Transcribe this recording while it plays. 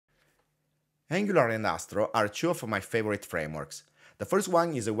Angular and Astro are two of my favorite frameworks. The first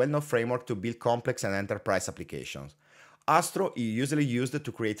one is a well-known framework to build complex and enterprise applications. Astro is usually used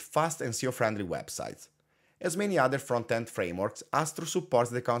to create fast and SEO-friendly websites. As many other front-end frameworks, Astro supports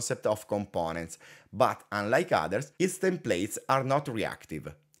the concept of components, but unlike others, its templates are not reactive.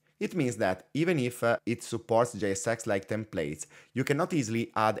 It means that even if it supports JSX-like templates, you cannot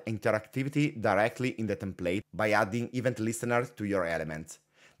easily add interactivity directly in the template by adding event listeners to your elements.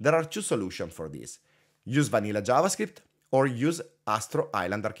 There are two solutions for this. Use vanilla JavaScript or use Astro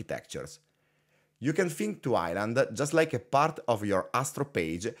Island architectures. You can think to Island just like a part of your Astro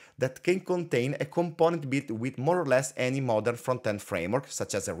page that can contain a component built with more or less any modern front-end framework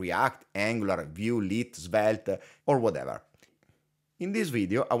such as React, Angular, Vue, Lit, Svelte, or whatever. In this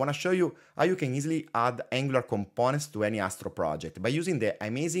video, I want to show you how you can easily add Angular components to any Astro project by using the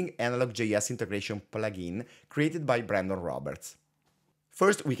amazing AnalogJS integration plugin created by Brandon Roberts.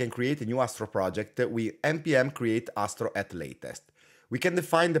 First, we can create a new Astro project with npm create astro at latest. We can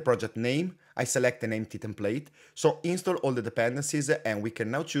define the project name. I select an empty template, so install all the dependencies, and we can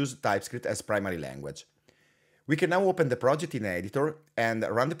now choose TypeScript as primary language. We can now open the project in editor and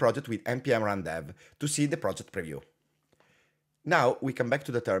run the project with npm run dev to see the project preview. Now we come back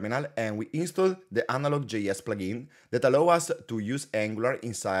to the terminal and we install the AnalogJS plugin that allows us to use Angular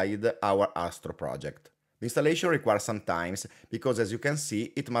inside our Astro project. The installation requires some time because, as you can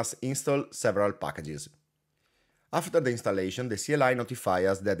see, it must install several packages. After the installation, the CLI notifies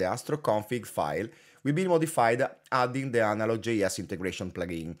us that the Astro config file will be modified adding the AnalogJS integration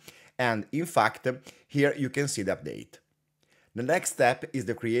plugin, and in fact, here you can see the update. The next step is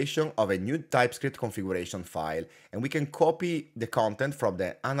the creation of a new TypeScript configuration file, and we can copy the content from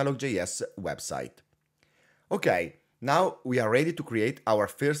the AnalogJS website. Okay, now we are ready to create our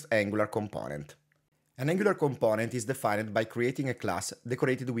first Angular component. An Angular component is defined by creating a class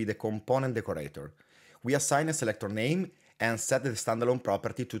decorated with a component decorator. We assign a selector name and set the standalone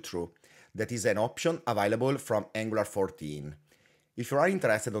property to true. That is an option available from Angular 14. If you are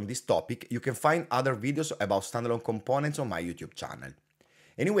interested on this topic, you can find other videos about standalone components on my YouTube channel.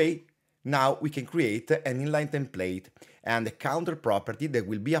 Anyway, now we can create an inline template and a counter property that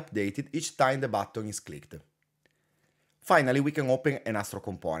will be updated each time the button is clicked. Finally, we can open an Astro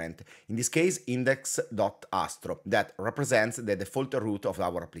component, in this case index.astro, that represents the default root of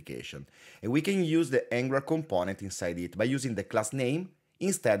our application. And we can use the Angular component inside it by using the class name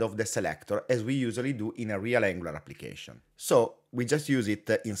instead of the selector, as we usually do in a real Angular application. So we just use it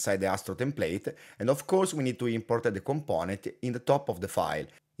inside the Astro template, and of course we need to import the component in the top of the file,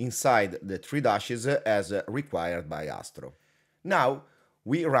 inside the 3 dashes as required by Astro. Now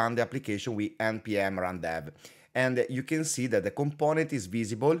we run the application with npm run dev, and you can see that the component is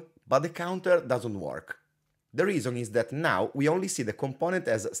visible, but the counter doesn't work. The reason is that now we only see the component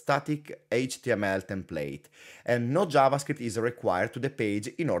as static HTML template, and no JavaScript is required to the page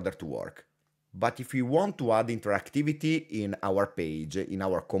in order to work. But if we want to add interactivity in our page, in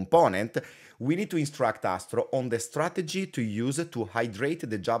our component, we need to instruct Astro on the strategy to use to hydrate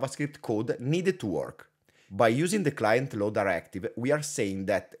the JavaScript code needed to work. By using the client load directive, we are saying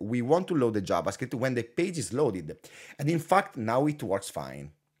that we want to load the JavaScript when the page is loaded, and in fact now it works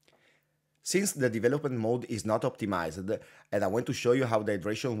fine. Since the development mode is not optimized, and I want to show you how the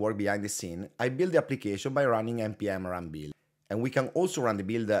hydration works behind the scene, I build the application by running npm run build. And we can also run the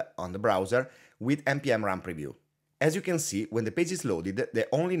build on the browser with npm run preview. As you can see, when the page is loaded, the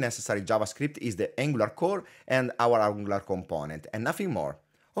only necessary JavaScript is the Angular core and our Angular component, and nothing more.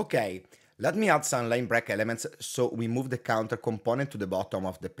 Okay, let me add some line break elements so we move the counter component to the bottom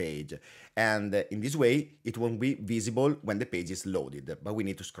of the page. And in this way, it won't be visible when the page is loaded, but we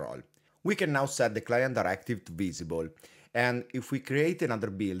need to scroll. We can now set the client directive to visible, and if we create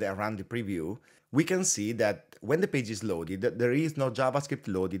another build and run the preview, we can see that when the page is loaded, there is no JavaScript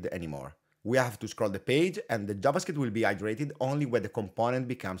loaded anymore. We have to scroll the page, and the JavaScript will be hydrated only when the component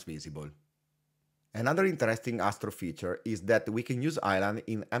becomes visible. Another interesting Astro feature is that we can use Island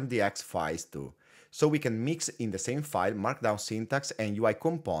in MDX files too, so we can mix in the same file Markdown syntax and UI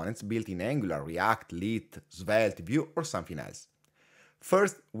components built in Angular, React, Lit, Svelte, Vue, or something else.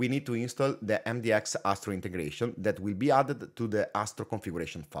 First, we need to install the MDX Astro integration that will be added to the Astro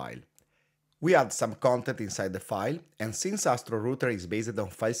configuration file. We add some content inside the file, and since Astro router is based on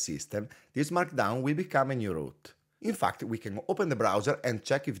file system, this markdown will become a new root. In fact, we can open the browser and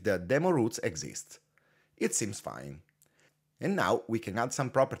check if the demo roots exist. It seems fine. And now we can add some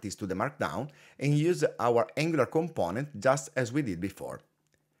properties to the markdown and use our Angular component just as we did before.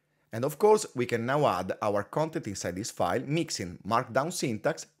 And of course, we can now add our content inside this file, mixing Markdown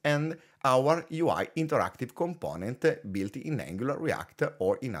syntax and our UI interactive component built in Angular, React,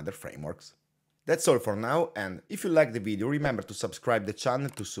 or in other frameworks. That's all for now, and if you like the video, remember to subscribe the channel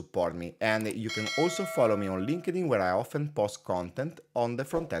to support me, and you can also follow me on LinkedIn where I often post content on the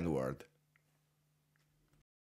front-end world.